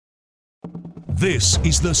This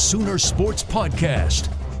is the Sooner Sports Podcast,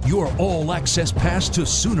 your all-access pass to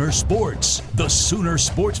Sooner Sports. The Sooner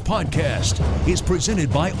Sports Podcast is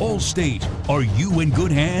presented by Allstate. Are you in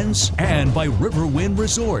good hands? And by Riverwind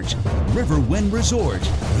Resort. Riverwind Resort,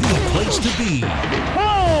 the place to be.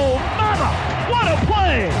 Oh, mama! What a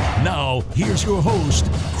play! Now, here's your host,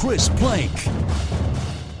 Chris Plank.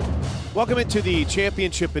 Welcome into the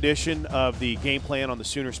championship edition of the Game Plan on the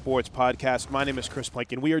Sooner Sports Podcast. My name is Chris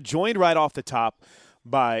Plank, and we are joined right off the top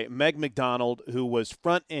by Meg McDonald, who was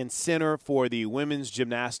front and center for the women's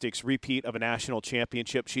gymnastics repeat of a national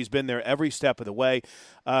championship. She's been there every step of the way.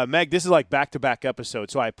 Meg, this is like back-to-back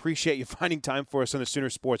episodes, so I appreciate you finding time for us on the Sooner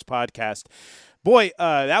Sports Podcast. Boy,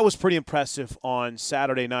 that was pretty impressive on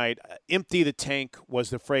Saturday night. Empty the tank was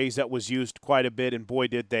the phrase that was used quite a bit, and boy,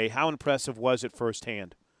 did they. How impressive was it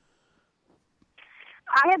firsthand?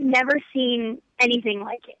 I have never seen anything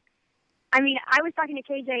like it. I mean, I was talking to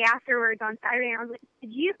KJ afterwards on Saturday, and I was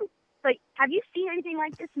like, have you seen anything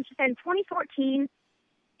like this? And she said in 2014,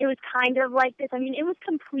 it was kind of like this. I mean, it was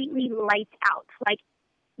completely lights out. Like,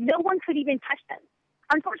 no one could even touch them.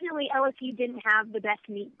 Unfortunately, LSU didn't have the best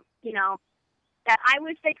meet, that I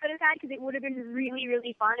wish they could have had, because it would have been really,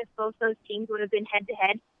 really fun if both those teams would have been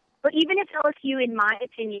head-to-head. But even if LSU, in my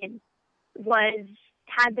opinion,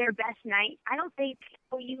 had their best night, I don't think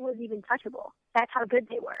OU was even touchable. That's how good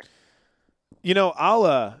they were.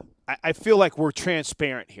 I feel like we're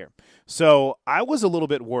transparent here. So I was a little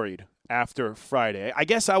bit worried after Friday. I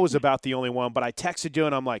guess I was about the only one, but I texted you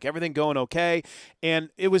and I'm like, everything going okay? And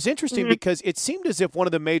it was interesting because it seemed as if one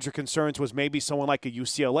of the major concerns was maybe someone like a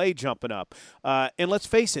UCLA jumping up. And let's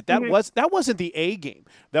face it, that wasn't the A game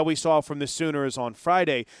that we saw from the Sooners on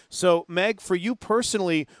Friday. So, Meg, for you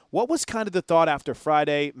personally, what was kind of the thought after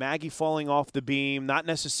Friday? Maggie falling off the beam, not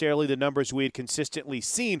necessarily the numbers we had consistently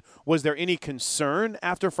seen. Was there any concern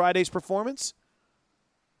after Friday's performance?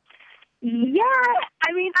 Yeah,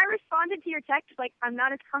 I mean, I responded to your text like, I'm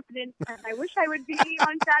not as confident as I wish I would be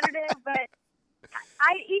on Saturday, but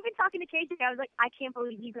even talking to KJ, I was like, I can't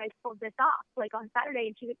believe you guys pulled this off, like, on Saturday,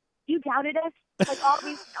 and she was, you doubted us, like, all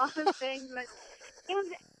these awesome things, but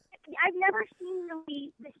I've never seen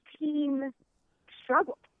really this team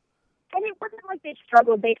struggle, and it wasn't like they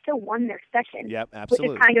struggled, they still won their session, yep, absolutely,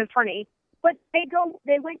 which is kind of funny, but they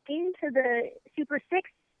went into the Super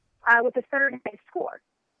Six with a third highest score,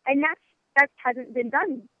 and that hasn't been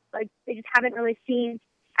done. Like, they just haven't really seen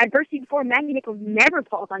adversity before. Maggie Nichols never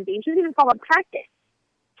falls on beam. She doesn't even fall on practice.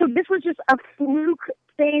 So this was just a fluke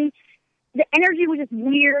thing. The energy was just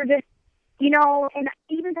weird, and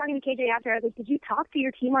even talking to KJ after, I was like, did you talk to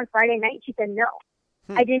your team on Friday night? She said, no.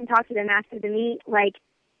 I didn't talk to them after the meet. Like,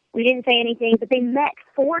 we didn't say anything, but they met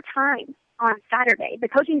 4 times on Saturday. The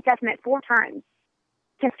coaching staff met 4 times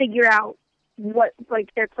to figure out what,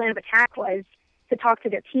 like, their plan of attack was to talk to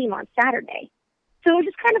their team on Saturday. So it was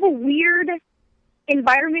just kind of a weird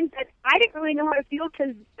environment that I didn't really know how to feel,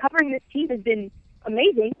 because covering this team has been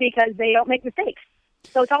amazing because they don't make mistakes.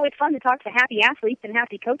 So it's always fun to talk to happy athletes and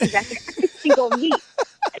happy coaches after every single meet.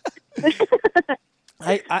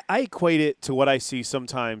 I equate it to what I see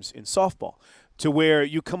sometimes in softball, to where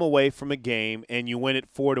you come away from a game and you win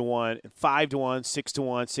it 4-1, 5-1,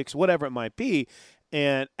 6-1, 6, whatever it might be.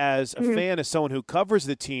 And as a fan, as someone who covers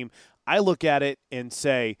the team, I look at it and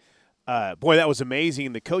say, boy, that was amazing.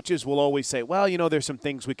 And the coaches will always say, well, there's some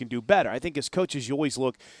things we can do better. I think as coaches, you always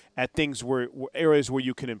look at things where areas where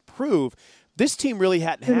you can improve. This team really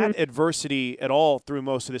hadn't had adversity at all through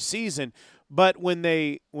most of the season. But when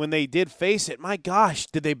they did face it, my gosh,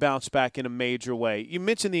 did they bounce back in a major way. You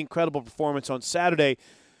mentioned the incredible performance on Saturday.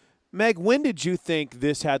 Meg, when did you think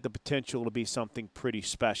this had the potential to be something pretty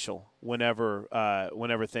special whenever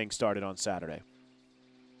things started on Saturday?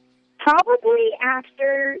 Probably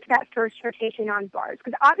after that first rotation on bars,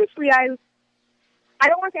 because obviously I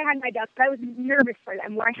don't want to say I had my doubts, but I was nervous for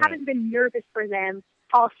them, where I haven't been nervous for them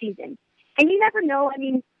all season. And you never know. I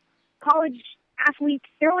mean, college athletes,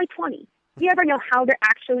 they're only 20. You never know how they're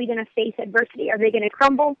actually going to face adversity. Are they going to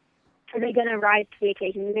crumble? Are they going to rise to the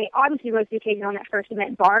occasion? And they obviously rose to the occasion on that first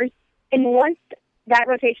event, bars. And once that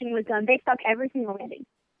rotation was done, they stuck every single landing.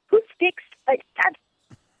 Who sticks? Like, that's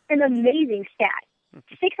an amazing stat.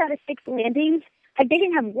 6 out of 6 landings, like, they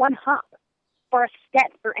didn't have one hump or a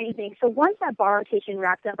step or anything. So once that bar rotation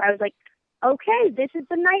wrapped up, I was like, okay, this is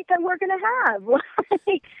the night that we're going to have.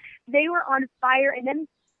 Like, they were on fire. And then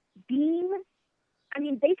beam, I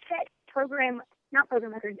mean, they set not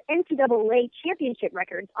program records, NCAA championship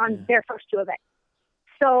records on their first 2 events.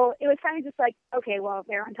 So it was kind of just like, okay, well,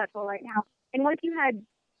 they're untouchable right now. And once you had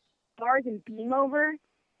bars and beam over,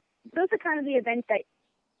 those are kind of the events that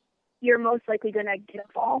you're most likely going to get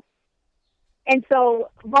a fall. And so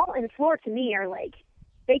vault and floor to me are like,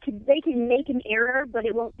 they can make an error, but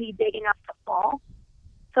it won't be big enough to fall.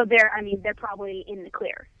 So they're probably in the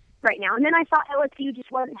clear right now. And then I thought LSU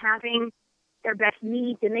just wasn't having their best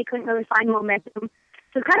meet, and they couldn't really find momentum.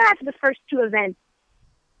 So kind of after the first two events,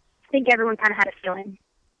 I think everyone kind of had a feeling.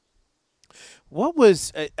 What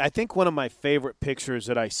was, I think one of my favorite pictures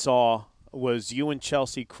that I saw was you and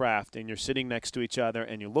Chelsea Kraft, and you're sitting next to each other,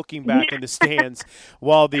 and you're looking back in the stands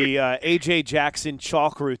while the A.J. Jackson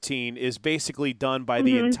chalk routine is basically done by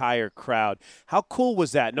the entire crowd. How cool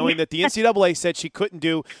was that, knowing that the NCAA said she couldn't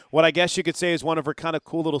do what I guess you could say is one of her kind of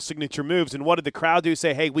cool little signature moves, and what did the crowd do?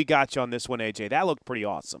 Say, hey, we got you on this one, A.J. That looked pretty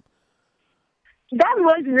awesome. That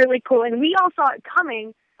was really cool, and we all saw it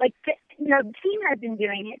coming. Like, the team has been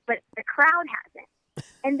doing it, but the crowd hasn't.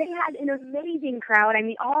 And they had an amazing crowd. I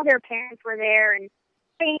mean, all their parents were there, and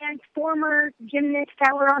fans, former gymnasts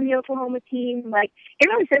that were on the Oklahoma team. Like, it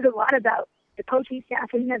really says a lot about the coaching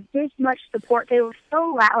staff and have this much support. They were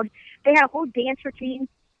so loud. They had a whole dancer team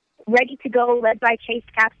ready to go, led by Chase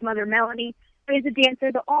Capp's mother, Melanie, who is a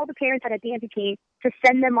dancer. All the parents had a dancing team to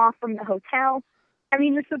send them off from the hotel. I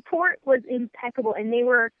mean, the support was impeccable, and they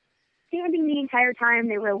were standing the entire time.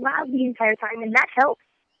 They were loud the entire time, and that helps.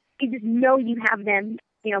 You just know you have them,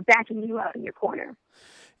 backing you up in your corner.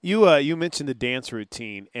 You mentioned the dance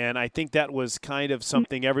routine, and I think that was kind of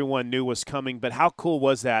something everyone knew was coming, but how cool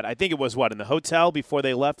was that? I think it was, in the hotel before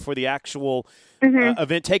they left for the actual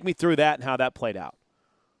event? Take me through that and how that played out.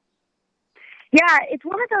 Yeah, it's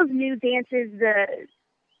one of those new dances, the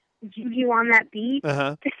Juju on that beat.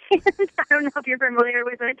 I don't know if you're familiar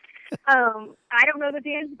with it. I don't know the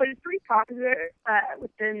dance, but it's pretty popular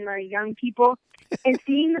within the young people. And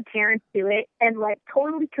seeing the parents do it and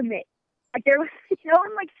totally commit, there was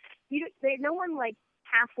no one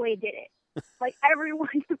halfway did it.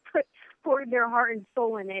 Everyone poured their heart and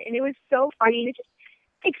soul in it, and it was so funny. And it just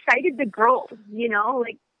excited the girls.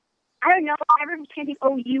 I don't know. Everyone chanting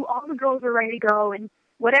OU. All the girls were ready to go, and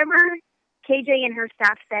whatever KJ and her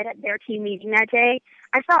staff said at their team meeting that day,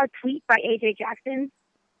 I saw a tweet by A.J. Jackson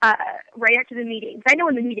right after the meeting. I know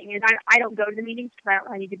when the meeting is. I don't go to the meetings because I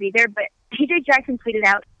don't need to be there. But A.J. Jackson tweeted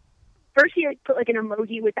out, first he put an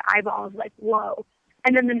emoji with the eyeballs, whoa.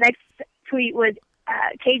 And then the next tweet was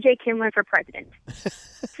KJ Kindler for president.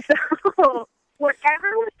 So whatever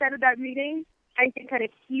was said at that meeting, I think had a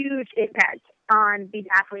huge impact on these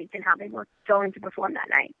athletes and how they were going to perform that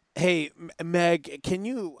night. Hey, Meg, can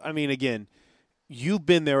you, again, you've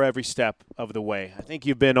been there every step of the way. I think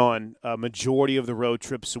you've been on a majority of the road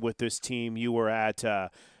trips with this team. You were at,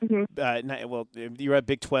 you were at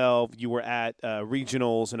Big 12, you were at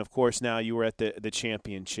regionals, and of course now you were at the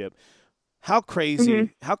championship. How crazy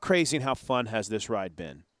and how fun has this ride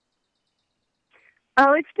been?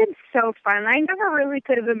 Oh, it's been so fun. I never really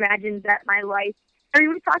could have imagined that my life, we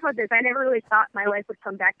talked about this, I never really thought my life would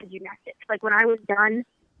come back to gymnastics. When I was done,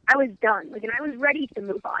 I was done. And I was ready to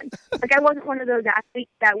move on. I wasn't one of those athletes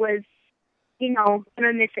that was, going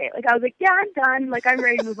to miss it. I was yeah, I'm done. I'm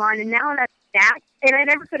ready to move on. And now that's that. And I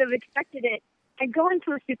never could have expected it. I go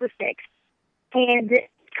into a Super Six and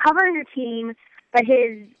covering a team, but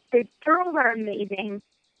the girls are amazing.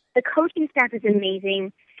 The coaching staff is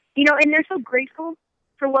amazing. And they're so grateful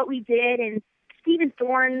for what we did. And Stephen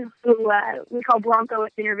Thorne, who we call Bronco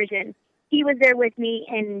at Intervision, he was there with me,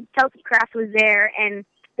 and Chelsea Kraft was there, and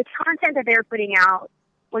the content that they were putting out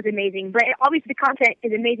was amazing. But obviously the content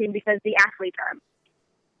is amazing because the athletes are.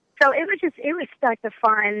 So it was such a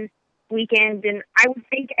fun weekend, and I would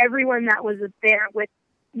think everyone that was there with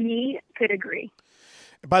me could agree.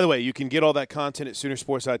 By the way, you can get all that content at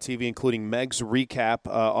Soonersports.tv, including Meg's recap,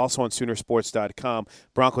 also on Soonersports.com.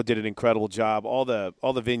 Bronco did an incredible job. All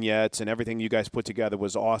the vignettes and everything you guys put together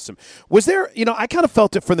was awesome. Was there, I kind of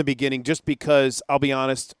felt it from the beginning just because, I'll be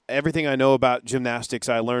honest, everything I know about gymnastics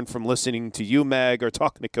I learned from listening to you, Meg, or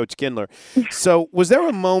talking to Coach Kindler. So was there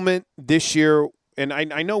a moment this year, and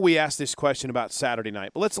I know we asked this question about Saturday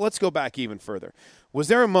night, but let's go back even further. Was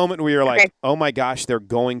there a moment where you're like, oh, my gosh, they're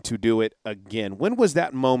going to do it again? When was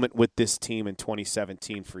that moment with this team in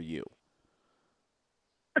 2017 for you?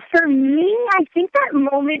 For me, I think that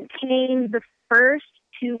moment came the first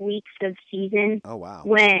 2 weeks of season. Oh, wow.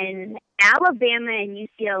 When Alabama and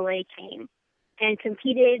UCLA came and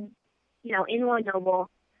competed, in Lenoble,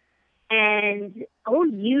 and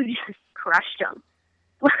OU just crushed them.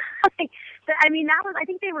 I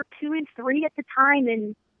think they were 2-3 at the time,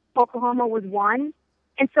 and Oklahoma was 1.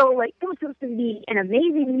 And so, it was supposed to be an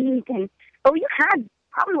amazing meet, and OU had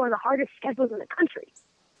probably one of the hardest schedules in the country.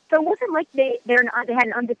 So it wasn't like they had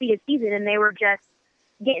an undefeated season and they were just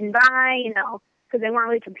getting by, because they weren't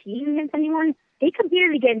really competing against anyone. they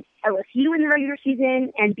competed against LSU in the regular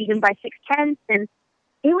season and beat them by 6-10. And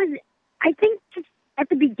it was, I think, just at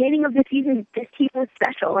the beginning of the season, this team was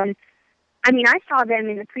special. And I mean, I saw them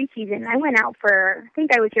in the preseason. I went out for, I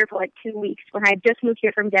think I was here for like 2 weeks when I had just moved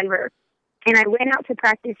here from Denver. And I went out to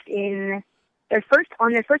practice on their first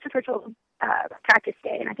official practice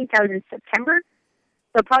day. And I think that was in September.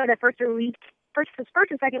 So probably the first or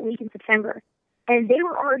second week in September. And they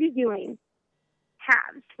were already doing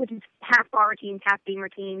halves, which is half bar routines, half beam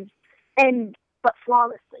routines, but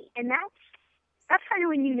flawlessly. And that's kind of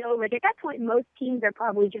when you know, like at that point, most teams are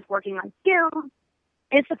probably just working on skills.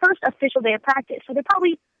 And it's the first official day of practice. So they're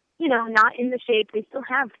probably, not in the shape. They still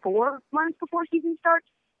have 4 months before season starts.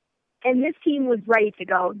 And this team was ready to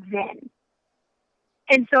go then.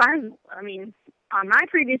 And so, on my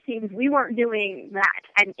previous teams, we weren't doing that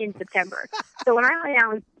in September. So when I went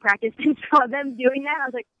out and practiced and saw them doing that, I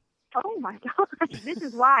was like, oh my gosh, this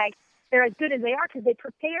is why they're as good as they are, because they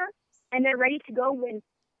prepare and they're ready to go when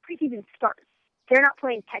preseason starts. They're not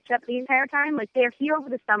playing catch-up the entire time. Like, they're here over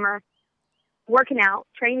the summer, working out,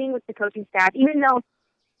 training with the coaching staff, even though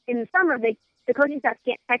in the summer the coaching staff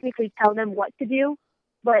can't technically tell them what to do,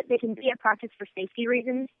 but they can be at practice for safety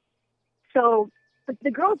reasons. So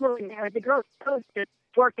the girls were in there. The girls supposed to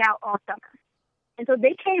work out all summer. And so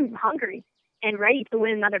they came hungry and ready to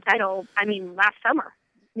win another title, last summer,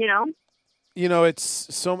 It's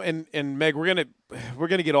so, and Meg, we're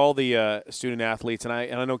gonna get all the student athletes, and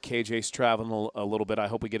I know KJ's traveling a little bit. I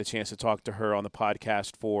hope we get a chance to talk to her on the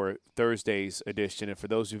podcast for Thursday's edition. And for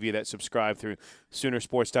those of you that subscribe through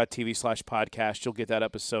Soonersports.tv/podcast, you'll get that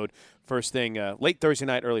episode first thing late Thursday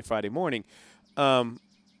night, early Friday morning.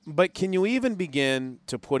 But can you even begin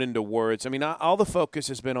to put into words? I mean, all the focus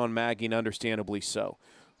has been on Maggie, and understandably so.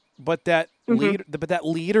 But that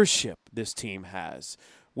leadership this team has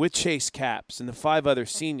with Chase Capps and the 5 other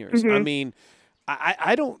seniors. I mean,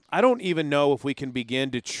 I don't even know if we can begin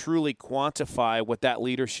to truly quantify what that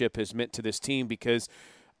leadership has meant to this team, because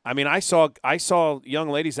I saw young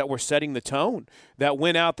ladies that were setting the tone, that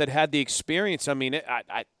went out, that had the experience.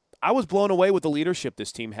 I was blown away with the leadership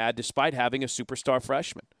this team had, despite having a superstar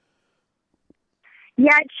freshman.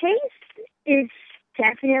 Yeah, Chase is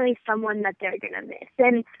definitely someone that they're going to miss.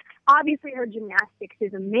 And obviously her gymnastics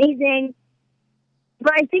is amazing.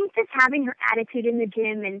 But I think just having her attitude in the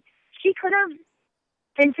gym, and she could have,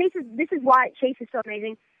 and this is why Chase is so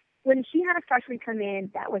amazing. When she had a freshman come in,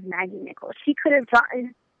 that was Maggie Nichols. She could have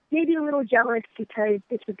gotten maybe a little jealous because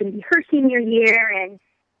this was going to be her senior year, and,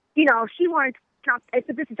 she wanted to,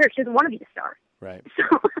 this is her, she doesn't want to be the star. Right. So,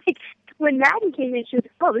 when Maggie came in, she was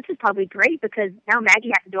like, oh, this is probably great because now Maggie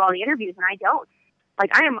has to do all the interviews and I don't.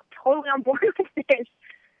 I am totally on board with this.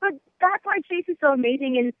 But that's why Chase is so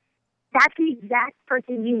amazing, and that's the exact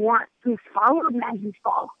person you want who followed Maggie's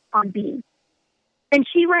fall on beam. And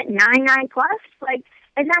she went 9.9 plus,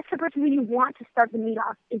 and that's the person who you want to start the meet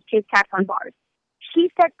off is Chase Capps on bars. She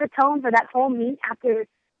set the tone for that whole meet after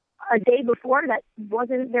a day before that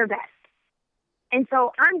wasn't their best. And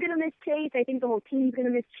so I'm going to miss Chase. I think the whole team's going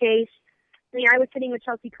to miss Chase. I was sitting with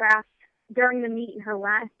Chelsea Kraft during the meet in her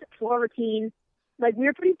last floor routine. We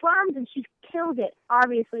were pretty bummed, and she killed it,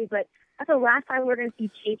 obviously, but that's the last time we're going to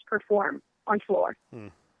see Chase perform on floor.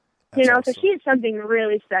 Awesome. So she is something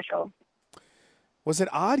really special. Was it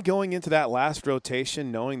odd going into that last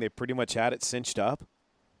rotation knowing they pretty much had it cinched up?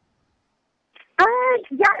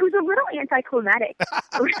 Yeah, it was a little anticlimactic.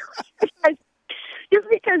 Just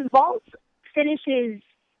because vault finishes,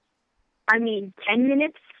 10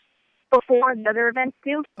 minutes before the other events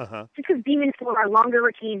do. Just because beam and floor are longer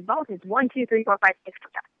routines. Vault is 1, 2, 3, 4, 5, 6.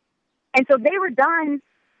 And so they were done,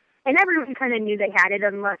 and everyone kind of knew they had it,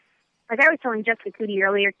 unless, I was telling Jessica Cootie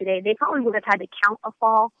earlier today, they probably would have had to count a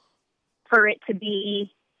fall for it to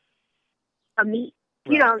be a meet.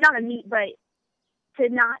 Right. Not a meet, but to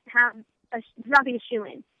not be a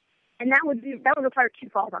shoe-in. And that would require 2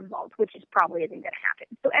 falls on vault, which probably isn't going to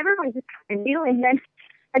happen. So everyone just kind of knew, and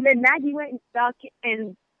then Maggie went and stuck,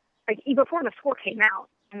 and before the score came out,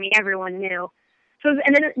 everyone knew. So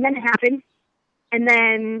and then it happened, and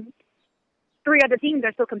then 3 other teams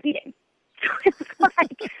are still competing. So it's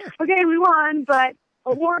okay, we won, but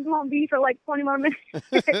awards won't be for 20 more minutes.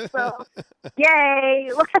 So, yay!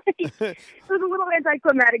 It was a little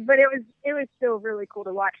anticlimactic, but it was still really cool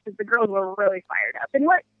to watch because the girls were really fired up. And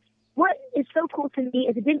what is so cool to me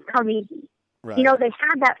is it didn't come easy. Right. They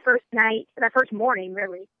had that first morning,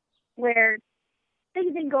 really, where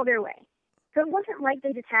things didn't go their way. So it wasn't like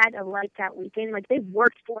they just had a lights out weekend. They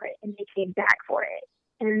worked for it and they came back for it.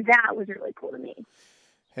 And that was really cool to me.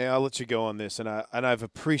 Hey, I'll let you go on this, and I've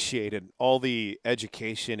appreciated all the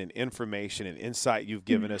education and information and insight you've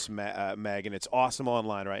given us, Meg, and it's awesome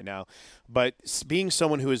online right now. But being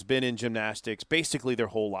someone who has been in gymnastics basically their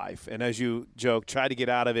whole life, and as you joke, try to get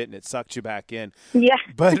out of it, and it sucks you back in. Yeah.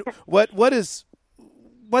 But what's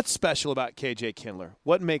special about KJ Kindler?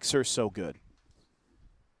 What makes her so good?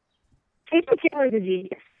 KJ Kindler is a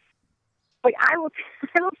genius. Like I will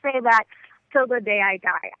say that till the day I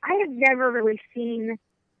die. I have never really seen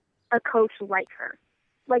a coach like her.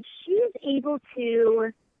 Like she's able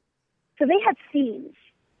to, so they had scenes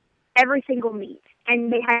every single meet and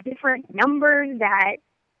they had different numbers that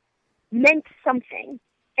meant something.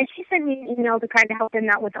 And she sent me an email to kind of help them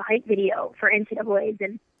out with the hype video for NCAAs.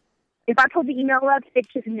 And if I pulled the email up, it's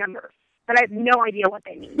just numbers, but I have no idea what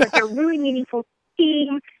they mean. But they're really meaningful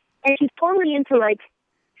team. And she's totally into like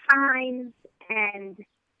signs. And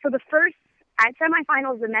so the first at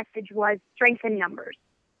semifinals, the message was strength in numbers.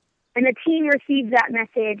 And the team received that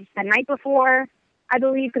message the night before, I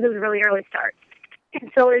believe, because it was a really early start. And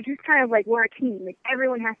so it's just kind of like we're a team. Like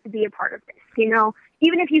everyone has to be a part of this, you know?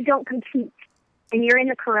 Even if you don't compete and you're in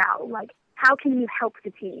the corral, like how can you help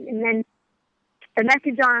the team? And then the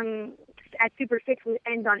message at Super 6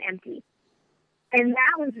 ends on empty. And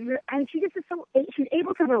that was, and she just is she's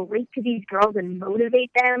able to relate to these girls and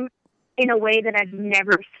motivate them in a way that I've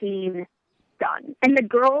never seen done. And the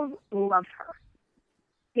girls love her.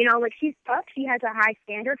 You know, like she's tough. She has a high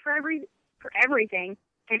standard for everything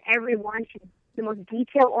and everyone. She's the most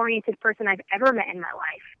detail-oriented person I've ever met in my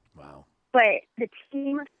life. Wow. But the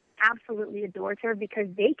team absolutely adores her because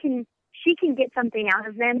she can get something out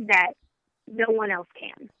of them that no one else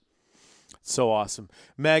can. So awesome.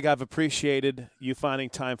 Meg, I've appreciated you finding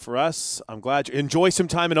time for us. I'm glad you enjoy some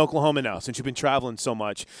time in Oklahoma now since you've been traveling so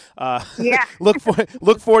much. Yeah. look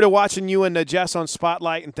forward to watching you and Jess on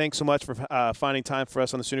Spotlight, and thanks so much for finding time for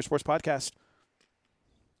us on the Sooner Sports Podcast.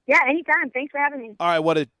 Yeah, anytime. Thanks for having me. All right,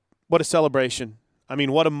 what a celebration. I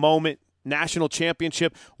mean, what a moment. National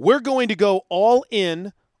championship. We're going to go all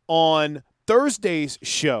in on Thursday's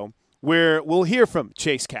show, where we'll hear from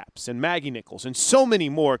Chase Capps and Maggie Nichols and so many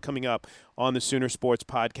more coming up on the Sooner Sports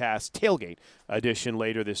Podcast Tailgate edition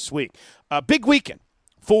later this week. A big weekend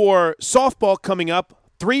for softball coming up.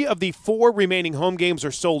 3 of the 4 remaining home games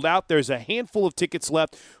are sold out. There's a handful of tickets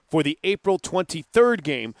left for the April 23rd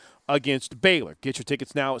game against Baylor. Get your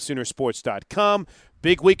tickets now at Soonersports.com.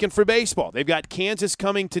 Big weekend for baseball. They've got Kansas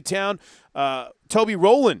coming to town. Toby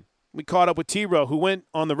Rowland, we caught up with T-Row, who went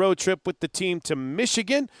on the road trip with the team to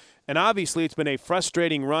Michigan. And obviously it's been a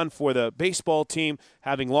frustrating run for the baseball team,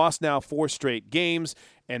 having lost now 4 straight games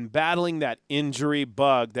and battling that injury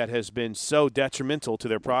bug that has been so detrimental to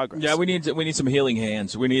their progress. Yeah, we need some healing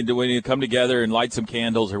hands. We need to come together and light some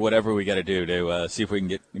candles or whatever we got to do to see if we can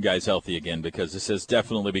get guys healthy again, because this has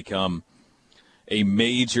definitely become a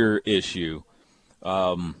major issue.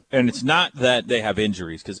 And it's not that they have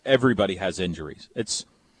injuries, because everybody has injuries. It's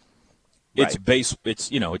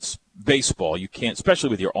baseball. You can't,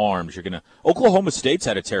 especially with your arms. Oklahoma State's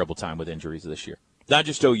had a terrible time with injuries this year. Not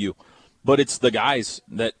just OU, but it's the guys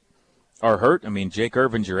that are hurt. I mean, Jake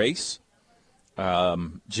Irvin's your ace.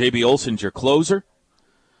 J.B. Olson's your closer.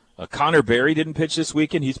 Connor Berry didn't pitch this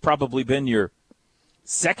weekend. He's probably been your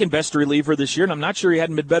second best reliever this year, and I'm not sure he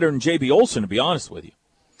hadn't been better than J.B. Olson, to be honest with you.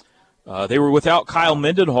 They were without Kyle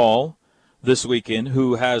Mendenhall this weekend,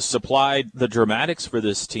 who has supplied the dramatics for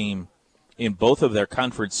this team in both of their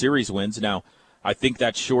conference series wins. Now, I think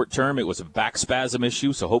that's short-term. It was a back spasm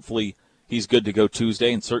issue, so hopefully he's good to go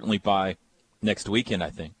Tuesday and certainly by next weekend, I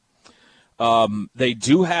think. They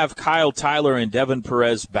do have Kyle Tyler and Devin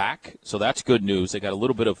Perez back, so that's good news. They got a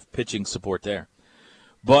little bit of pitching support there.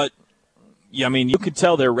 But, yeah, I mean, you can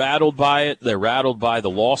tell they're rattled by it. They're rattled by the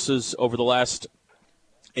losses over the last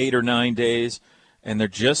 8 or 9 days, and they're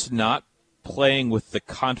just not playing with the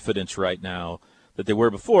confidence right now that they were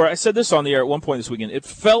before. I said this on the air at one point this weekend. It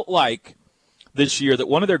felt like this year that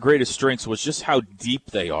one of their greatest strengths was just how deep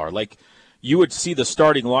they are. Like, you would see the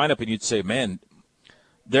starting lineup and you'd say, man,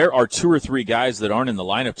 there are 2 or 3 guys that aren't in the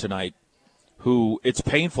lineup tonight who it's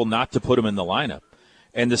painful not to put them in the lineup.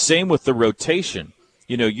 And the same with the rotation.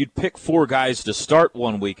 You know, you'd pick 4 guys to start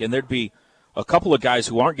one week, and there'd be a couple of guys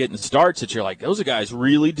who aren't getting starts that you're like, those guys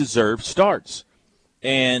really deserve starts.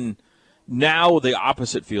 And now the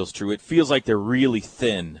opposite feels true. It feels like they're really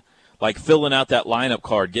thin, like filling out that lineup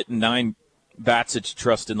card, getting 9 bats that you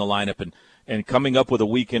trust in the lineup, and coming up with a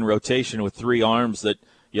weekend rotation with 3 arms that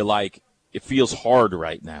you like. It feels hard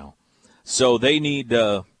right now. So they need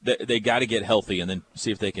they got to get healthy and then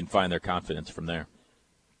see if they can find their confidence from there.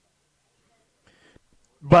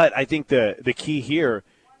 But I think the key here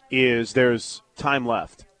is there's time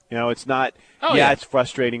left. It's not it's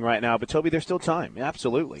frustrating right now, but Toby, there's still time.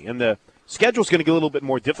 Absolutely. And the schedule's going to get a little bit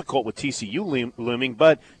more difficult with TCU looming,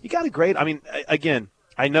 but you got a great – I mean, again,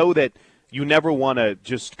 I know that you never want to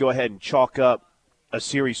just go ahead and chalk up a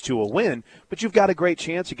series to a win, but you've got a great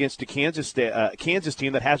chance against a Kansas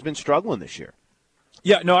team that has been struggling this year.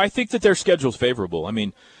 Yeah, no, I think that their schedule's favorable. I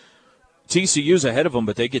mean, TCU's ahead of them,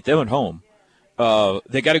 but they get them at home.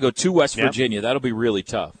 They got to go to West Virginia. That'll be really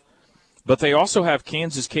tough. But they also have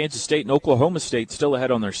Kansas, Kansas State, and Oklahoma State still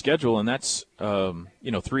ahead on their schedule, and that's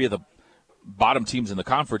three of the bottom teams in the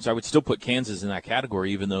conference. I would still put Kansas in that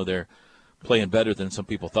category, even though they're playing better than some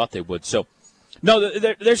people thought they would. So, no,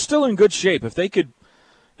 they're still in good shape. If they could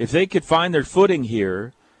find their footing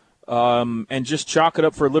here and just chalk it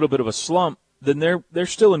up for a little bit of a slump, then they're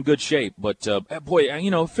still in good shape. But boy,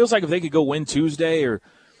 it feels like if they could go win Tuesday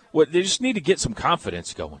they just need to get some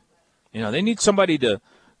confidence going. They need somebody to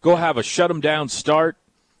go have a shut them down start.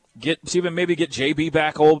 Maybe get JB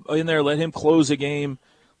back in there, let him close a game.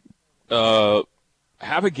 Have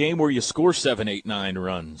a game where you score 7, 8, 9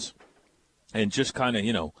 runs, and just kind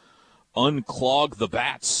of unclog the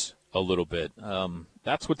bats a little bit.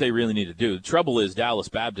 That's what they really need to do. The trouble is Dallas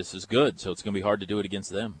Baptist is good, so it's going to be hard to do it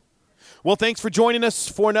against them. Well, thanks for joining us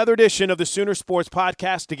for another edition of the Sooner Sports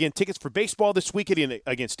Podcast. Again, tickets for baseball this weekend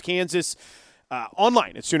against Kansas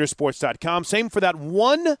online at Soonersports.com. Same for that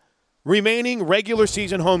one remaining regular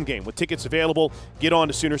season home game with tickets available. Get on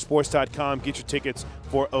to Soonersports.com. Get your tickets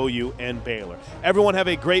for OU and Baylor. Everyone have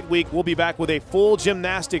a great week. We'll be back with a full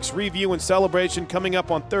gymnastics review and celebration coming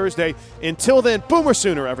up on Thursday. Until then, Boomer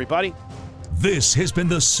Sooner, everybody. This has been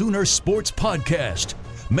the Sooner Sports Podcast.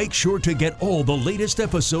 Make sure to get all the latest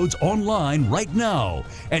episodes online right now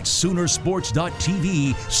at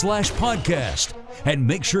Soonersports.tv/podcast. And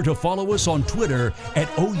make sure to follow us on Twitter at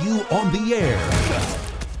OU On The Air.